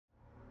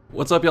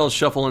What's up, y'all? It's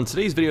Shuffle, and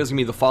today's video is going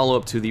to be the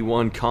follow-up to the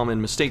one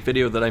common mistake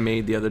video that I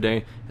made the other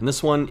day, and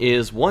this one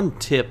is one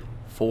tip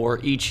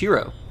for each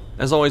hero.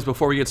 As always,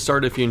 before we get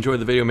started, if you enjoyed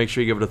the video, make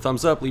sure you give it a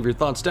thumbs up, leave your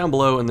thoughts down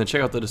below, and then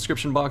check out the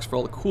description box for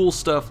all the cool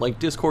stuff like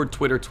Discord,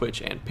 Twitter,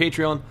 Twitch, and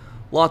Patreon.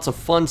 Lots of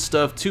fun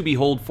stuff to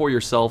behold for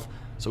yourself,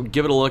 so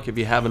give it a look if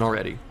you haven't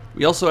already.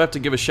 We also have to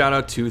give a shout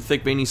out to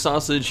Thick Veiny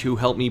Sausage, who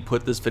helped me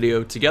put this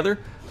video together.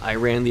 I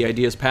ran the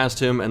ideas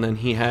past him, and then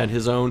he had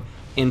his own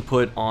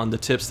input on the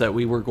tips that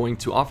we were going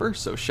to offer,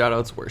 so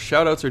shoutouts where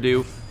shoutouts are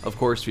due. Of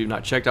course, if you've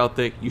not checked out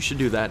Thick, you should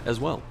do that as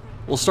well.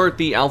 We'll start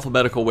the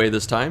alphabetical way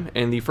this time,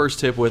 and the first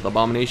tip with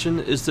Abomination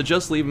is to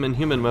just leave him in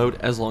human mode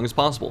as long as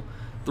possible.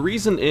 The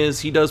reason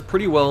is he does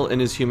pretty well in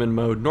his human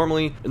mode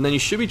normally, and then you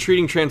should be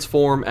treating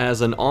Transform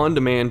as an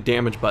on-demand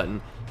damage button.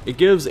 It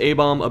gives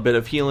A-Bomb a bit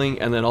of healing,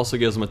 and then also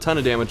gives him a ton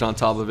of damage on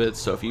top of it,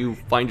 so if you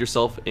find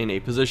yourself in a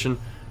position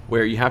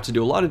where you have to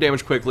do a lot of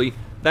damage quickly,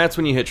 that's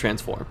when you hit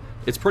Transform.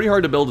 It's pretty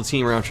hard to build a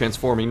team around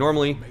transforming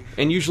normally,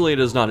 and usually it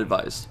is not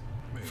advised.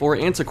 For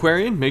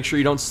Antiquarian, make sure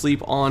you don't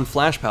sleep on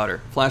Flash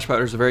Powder. Flash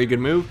Powder is a very good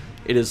move.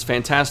 It is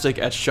fantastic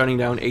at shutting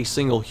down a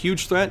single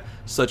huge threat,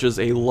 such as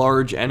a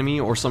large enemy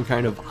or some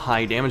kind of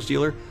high damage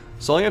dealer.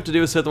 So all you have to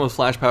do is hit them with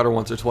Flash Powder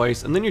once or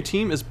twice, and then your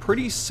team is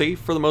pretty safe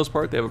for the most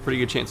part. They have a pretty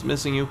good chance of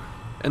missing you.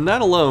 And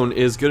that alone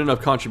is good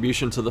enough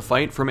contribution to the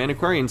fight from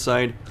Antiquarian's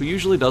side, who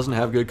usually doesn't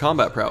have good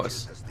combat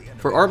prowess.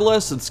 For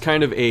Arbalest, it's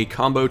kind of a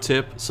combo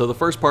tip, so the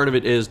first part of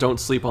it is don't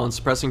sleep on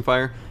Suppressing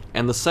Fire,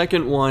 and the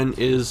second one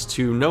is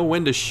to know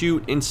when to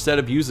shoot instead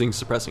of using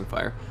Suppressing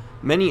Fire.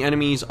 Many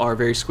enemies are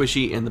very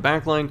squishy in the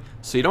backline,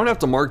 so you don't have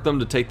to mark them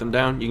to take them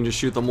down. You can just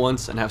shoot them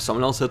once and have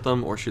someone else hit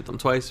them, or shoot them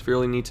twice if you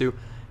really need to.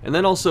 And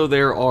then also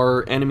there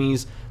are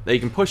enemies that you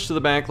can push to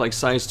the back, like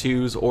size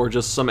 2s, or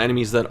just some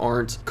enemies that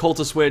aren't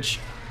Cultist Switch.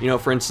 You know,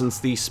 for instance,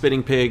 the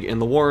Spitting Pig in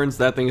the Warrens,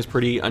 that thing is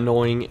pretty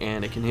annoying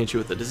and it can hit you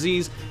with a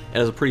disease. It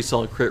has a pretty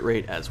solid crit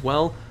rate as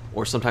well.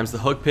 Or sometimes the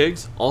Hook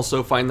Pigs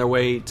also find their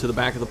way to the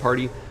back of the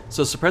party.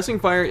 So Suppressing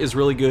Fire is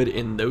really good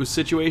in those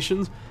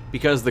situations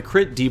because the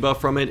crit debuff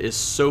from it is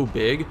so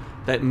big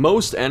that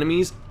most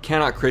enemies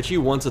cannot crit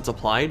you once it's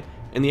applied,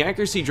 and the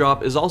accuracy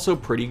drop is also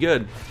pretty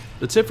good.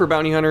 The tip for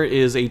Bounty Hunter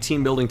is a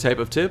team building type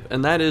of tip,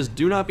 and that is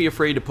do not be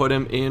afraid to put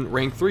him in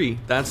rank 3.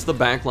 That's the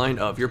backline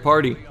of your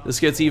party. This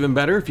gets even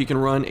better if you can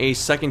run a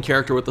second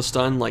character with a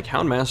stun like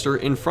Houndmaster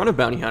in front of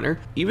Bounty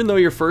Hunter, even though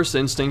your first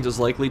instinct is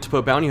likely to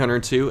put Bounty Hunter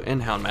in 2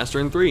 and Houndmaster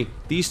in 3.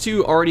 These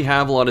two already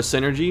have a lot of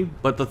synergy,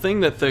 but the thing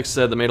that Thick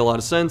said that made a lot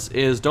of sense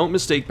is don't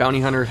mistake Bounty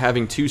Hunter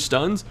having 2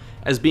 stuns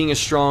as being as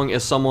strong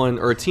as someone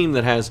or a team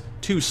that has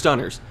 2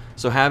 stunners.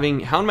 So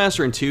having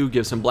Houndmaster in 2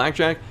 gives him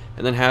Blackjack,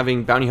 and then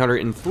having Bounty Hunter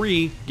in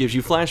 3 gives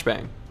you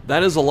Flashbang.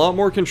 That is a lot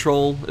more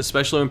control,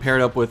 especially when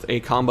paired up with a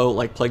combo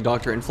like Plague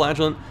Doctor and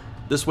Flagellant.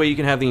 This way you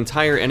can have the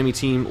entire enemy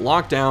team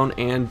locked down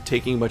and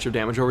taking a bunch of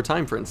damage over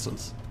time, for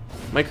instance.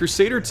 My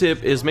Crusader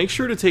tip is make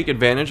sure to take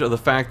advantage of the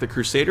fact that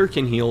Crusader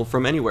can heal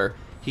from anywhere.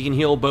 He can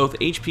heal both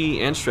HP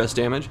and stress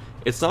damage.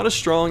 It's not as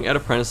strong at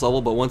Apprentice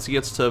level, but once he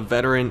gets to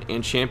Veteran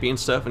and Champion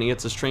stuff and he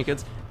gets his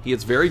trinkets, he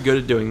gets very good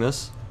at doing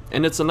this.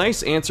 And it's a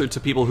nice answer to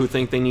people who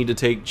think they need to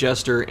take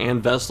Jester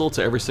and Vestal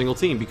to every single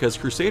team, because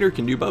Crusader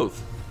can do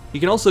both. He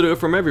can also do it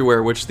from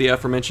everywhere, which the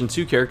aforementioned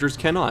 2 characters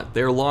cannot.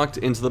 They are locked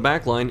into the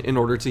backline in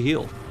order to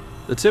heal.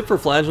 The tip for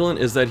Flagellant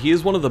is that he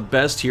is one of the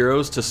best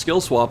heroes to skill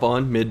swap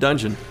on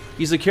mid-dungeon.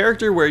 He's a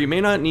character where you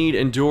may not need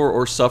Endure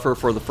or Suffer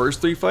for the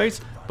first 3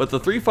 fights, but the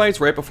 3 fights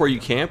right before you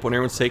camp, when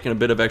everyone's taking a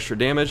bit of extra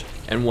damage,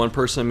 and one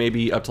person may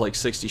be up to like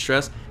 60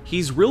 stress,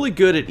 he's really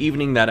good at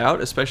evening that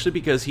out, especially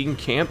because he can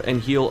camp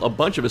and heal a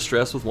bunch of his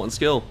stress with 1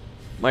 skill.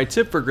 My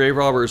tip for Grave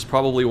Robber is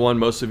probably one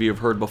most of you have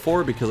heard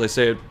before, because I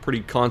say it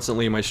pretty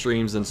constantly in my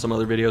streams and some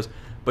other videos,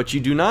 but you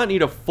do not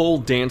need a full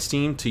dance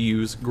team to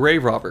use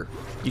Grave Robber.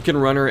 You can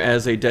run her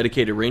as a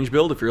dedicated range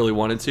build if you really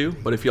wanted to,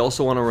 but if you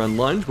also want to run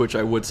Lunge, which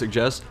I would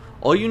suggest,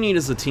 all you need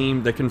is a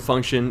team that can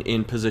function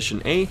in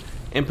position A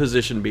and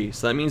position B.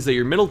 So that means that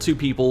your middle 2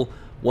 people,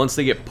 once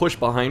they get pushed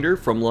behind her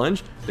from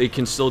Lunge, they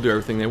can still do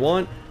everything they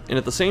want, and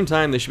at the same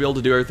time they should be able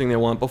to do everything they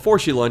want before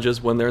she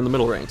lunges when they're in the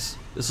middle ranks.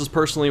 This is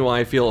personally why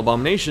I feel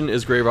Abomination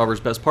is Grave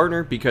Robber's best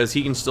partner, because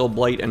he can still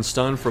blight and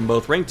stun from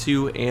both rank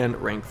 2 and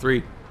rank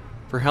 3.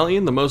 For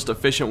Hellion, the most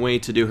efficient way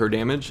to do her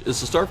damage is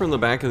to start from the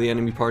back of the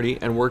enemy party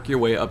and work your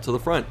way up to the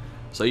front.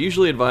 So I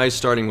usually advise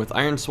starting with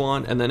Iron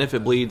Swan, and then if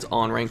it bleeds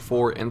on rank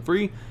 4 and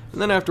 3,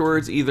 and then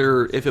afterwards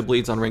either if it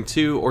bleeds on rank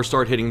 2 or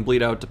start hitting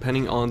Bleed Out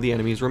depending on the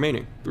enemies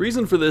remaining. The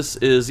reason for this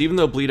is even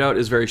though Bleed Out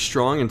is very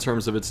strong in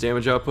terms of its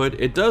damage output,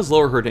 it does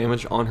lower her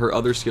damage on her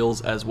other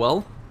skills as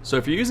well. So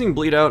if you're using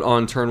Bleed Out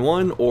on turn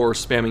 1 or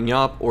spamming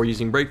Yop or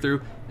using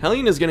Breakthrough,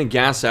 Hellion is going to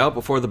gas out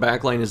before the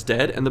backline is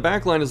dead, and the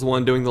backline is the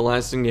one doing the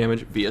lasting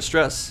damage via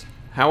stress.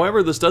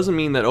 However, this doesn't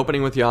mean that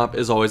opening with Yop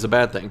is always a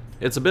bad thing.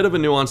 It's a bit of a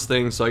nuanced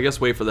thing, so I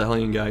guess wait for the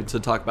Hellion guide to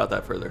talk about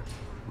that further.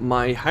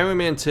 My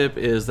Highwayman tip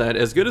is that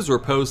as good as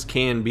Riposte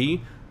can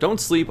be, don't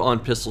sleep on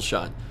Pistol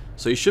Shot.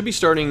 So you should be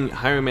starting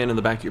Highwayman in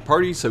the back of your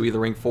party, so either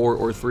rank 4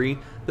 or 3.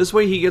 This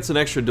way he gets an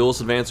extra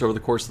duelist advance over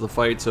the course of the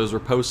fight, so his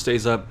riposte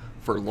stays up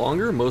for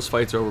longer. Most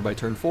fights are over by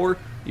turn 4.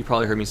 You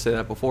probably heard me say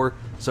that before.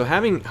 So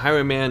having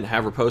Highwayman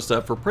have her post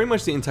up for pretty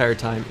much the entire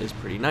time is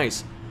pretty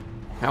nice.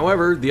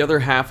 However, the other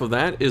half of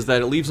that is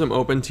that it leaves them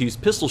open to use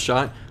pistol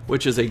shot,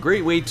 which is a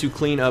great way to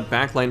clean up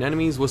backline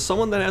enemies with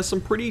someone that has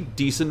some pretty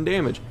decent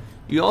damage.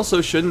 You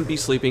also shouldn't be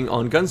sleeping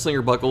on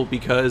Gunslinger Buckle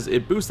because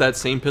it boosts that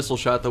same pistol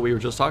shot that we were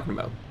just talking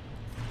about.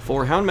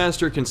 For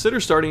Houndmaster, consider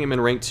starting him in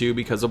rank 2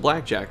 because of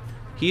Blackjack.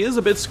 He is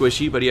a bit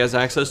squishy, but he has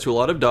access to a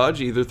lot of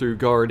dodge either through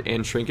guard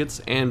and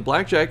trinkets, and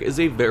Blackjack is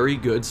a very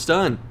good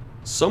stun.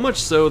 So much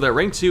so that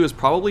rank 2 is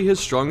probably his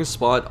strongest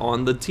spot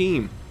on the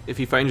team. If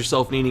you find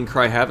yourself needing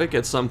Cry Havoc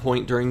at some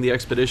point during the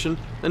expedition,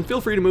 then feel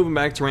free to move him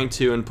back to rank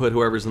 2 and put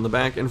whoever's in the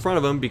back in front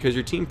of him because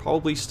your team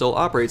probably still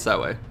operates that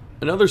way.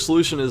 Another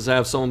solution is to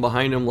have someone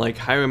behind him like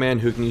Highwayman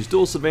who can use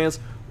Duelist Advance,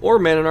 or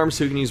Man-at-Arms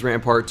who can use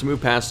Rampart to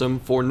move past him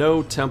for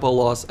no tempo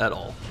loss at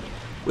all.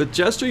 With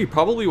Jester, you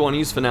probably want to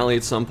use Finale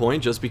at some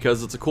point just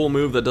because it's a cool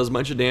move that does a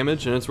bunch of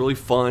damage and it's really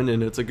fun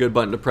and it's a good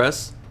button to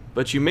press,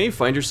 but you may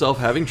find yourself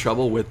having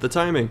trouble with the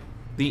timing.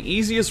 The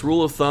easiest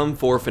rule of thumb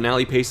for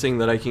Finale pacing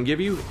that I can give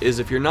you is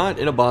if you're not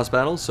in a boss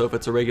battle, so if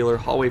it's a regular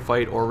hallway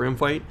fight or room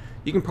fight,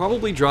 you can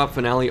probably drop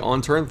Finale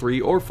on turn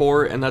 3 or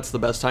 4 and that's the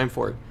best time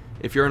for it.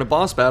 If you're in a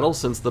boss battle,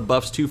 since the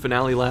buffs to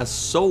Finale lasts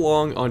so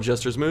long on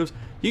Jester's moves,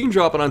 you can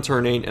drop it on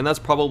turn 8 and that's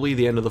probably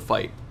the end of the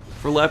fight.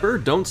 For Leper,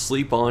 don't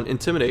sleep on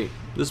Intimidate.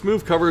 This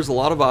move covers a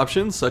lot of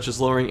options such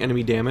as lowering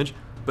enemy damage,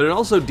 but it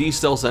also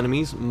de-stealths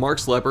enemies,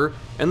 marks Leper,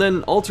 and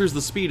then alters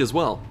the speed as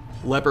well.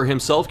 Leper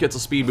himself gets a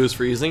speed boost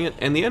for using it,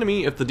 and the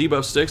enemy, if the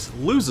debuff sticks,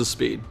 loses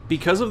speed.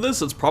 Because of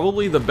this, it's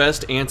probably the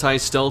best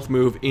anti-stealth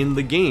move in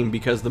the game,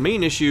 because the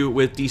main issue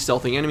with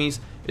de-stealthing enemies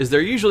is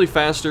they're usually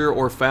faster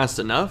or fast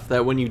enough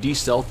that when you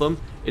de-stealth them,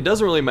 it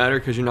doesn't really matter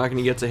because you're not going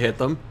to get to hit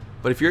them.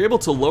 But if you're able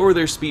to lower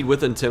their speed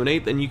with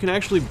Intimidate, then you can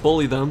actually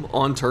bully them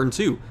on turn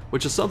 2,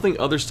 which is something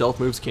other stealth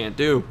moves can't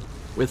do.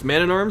 With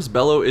Man-at-Arms,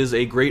 Bellow is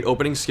a great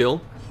opening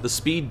skill. The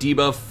speed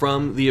debuff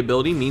from the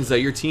ability means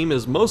that your team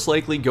is most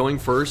likely going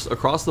first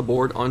across the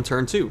board on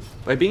turn 2.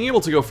 By being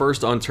able to go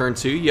first on turn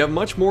 2, you have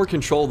much more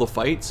control of the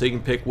fight, so you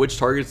can pick which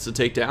targets to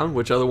take down,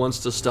 which other ones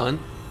to stun,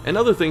 and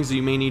other things that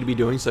you may need to be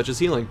doing such as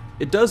healing.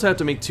 It does have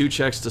to make 2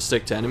 checks to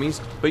stick to enemies,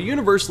 but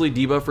universally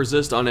debuff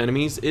resist on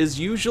enemies is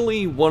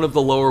usually one of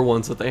the lower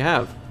ones that they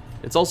have.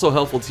 It's also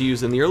helpful to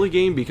use in the early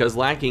game because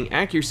lacking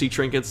accuracy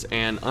trinkets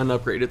and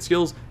unupgraded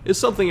skills is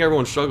something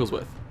everyone struggles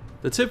with.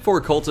 The tip for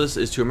Cultist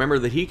is to remember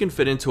that he can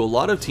fit into a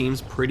lot of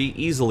teams pretty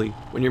easily.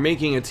 When you're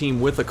making a team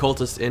with a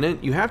Cultist in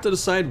it, you have to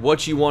decide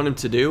what you want him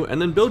to do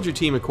and then build your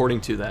team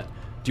according to that.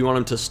 Do you want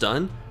him to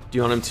stun? Do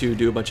you want him to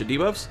do a bunch of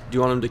debuffs? Do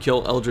you want him to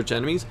kill Eldritch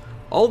enemies?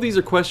 All of these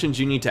are questions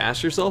you need to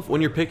ask yourself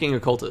when you're picking a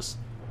Cultist.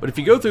 But if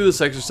you go through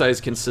this exercise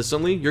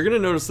consistently, you're going to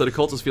notice that a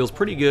Cultist feels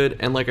pretty good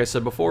and, like I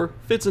said before,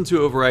 fits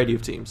into a variety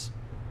of teams.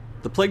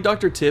 The Plague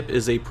Doctor tip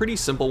is a pretty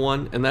simple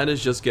one, and that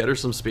is just get her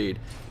some speed,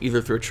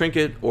 either through a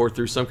trinket or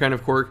through some kind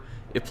of quirk.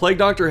 If Plague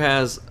Doctor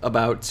has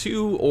about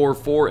 2 or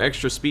 4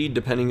 extra speed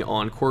depending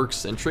on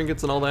quirks and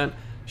trinkets and all that,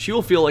 she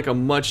will feel like a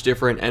much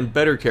different and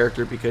better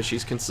character because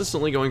she's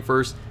consistently going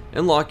first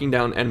and locking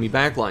down enemy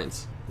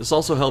backlines. This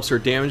also helps her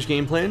damage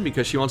game plan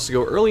because she wants to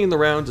go early in the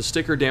round to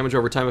stick her damage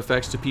over time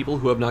effects to people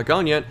who have not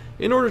gone yet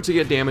in order to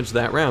get damage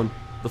that round.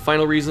 The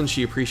final reason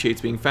she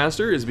appreciates being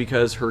faster is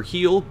because her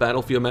heal,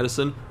 Battlefield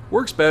Medicine,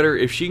 works better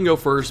if she can go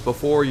first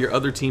before your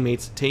other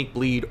teammates take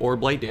bleed or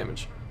blight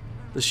damage.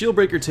 The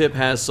Shieldbreaker tip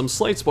has some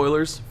slight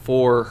spoilers,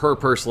 for her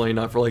personally,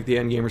 not for like the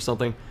endgame or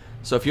something,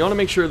 so if you want to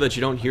make sure that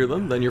you don't hear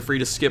them, then you're free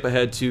to skip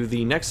ahead to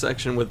the next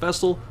section with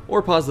Vestal,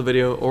 or pause the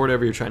video, or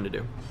whatever you're trying to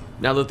do.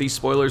 Now that these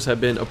spoilers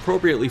have been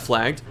appropriately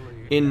flagged,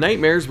 in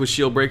Nightmares with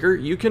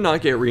Shieldbreaker, you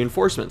cannot get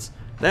reinforcements.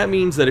 That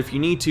means that if you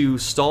need to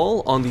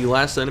stall on the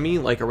last enemy,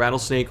 like a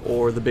rattlesnake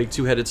or the big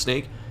 2-headed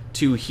snake,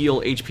 to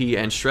heal HP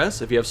and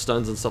stress, if you have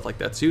stuns and stuff like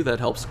that too, that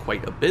helps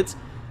quite a bit,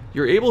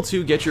 you're able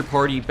to get your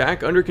party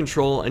back under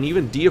control and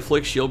even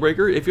de-afflict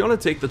Shieldbreaker if you want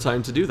to take the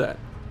time to do that.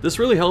 This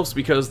really helps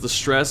because the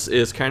stress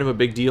is kind of a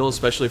big deal,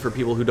 especially for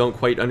people who don't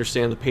quite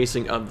understand the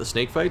pacing of the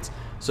snake fights.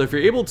 So if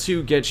you're able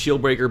to get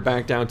Shieldbreaker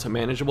back down to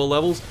manageable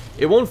levels,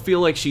 it won't feel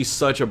like she's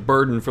such a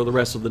burden for the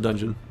rest of the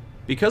dungeon.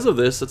 Because of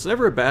this, it's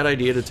never a bad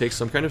idea to take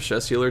some kind of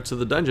stress healer to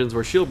the dungeons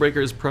where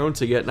Shieldbreaker is prone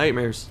to get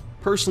nightmares.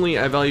 Personally,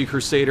 I value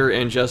Crusader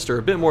and Jester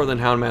a bit more than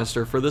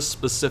Houndmaster for this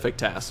specific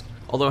task,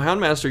 although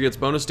Houndmaster gets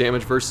bonus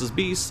damage versus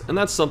beasts, and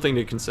that's something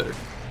to consider.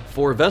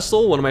 For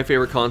Vestal, one of my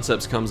favorite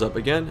concepts comes up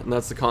again, and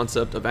that's the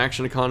concept of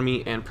action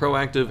economy and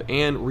proactive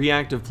and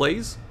reactive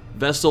plays.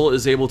 Vestal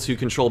is able to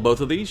control both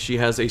of these. She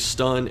has a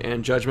stun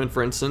and judgment,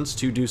 for instance,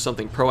 to do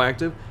something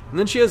proactive, and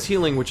then she has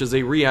healing, which is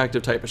a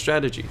reactive type of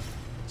strategy.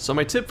 So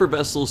my tip for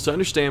Vestal is to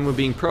understand when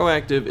being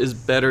proactive is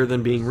better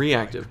than being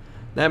reactive.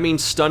 That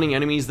means stunning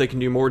enemies that can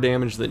do more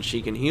damage than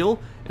she can heal,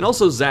 and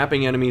also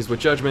zapping enemies with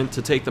judgment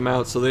to take them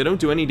out so they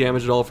don't do any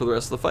damage at all for the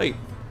rest of the fight.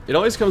 It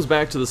always comes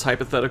back to this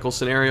hypothetical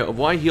scenario of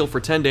why heal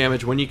for 10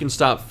 damage when you can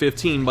stop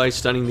 15 by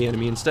stunning the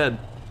enemy instead.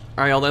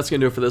 Alright y'all, that's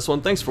going to do it for this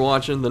one. Thanks for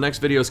watching. The next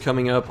videos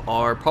coming up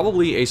are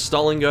probably a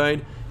stalling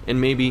guide and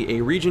maybe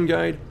a region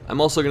guide.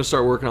 I'm also going to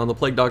start working on the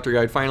Plague Doctor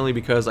guide finally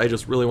because I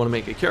just really want to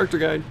make a character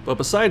guide. But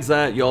besides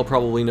that, y'all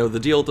probably know the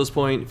deal at this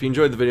point. If you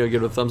enjoyed the video,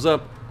 give it a thumbs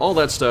up. All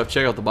that stuff,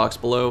 check out the box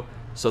below.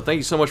 So thank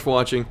you so much for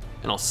watching,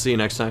 and I'll see you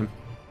next time.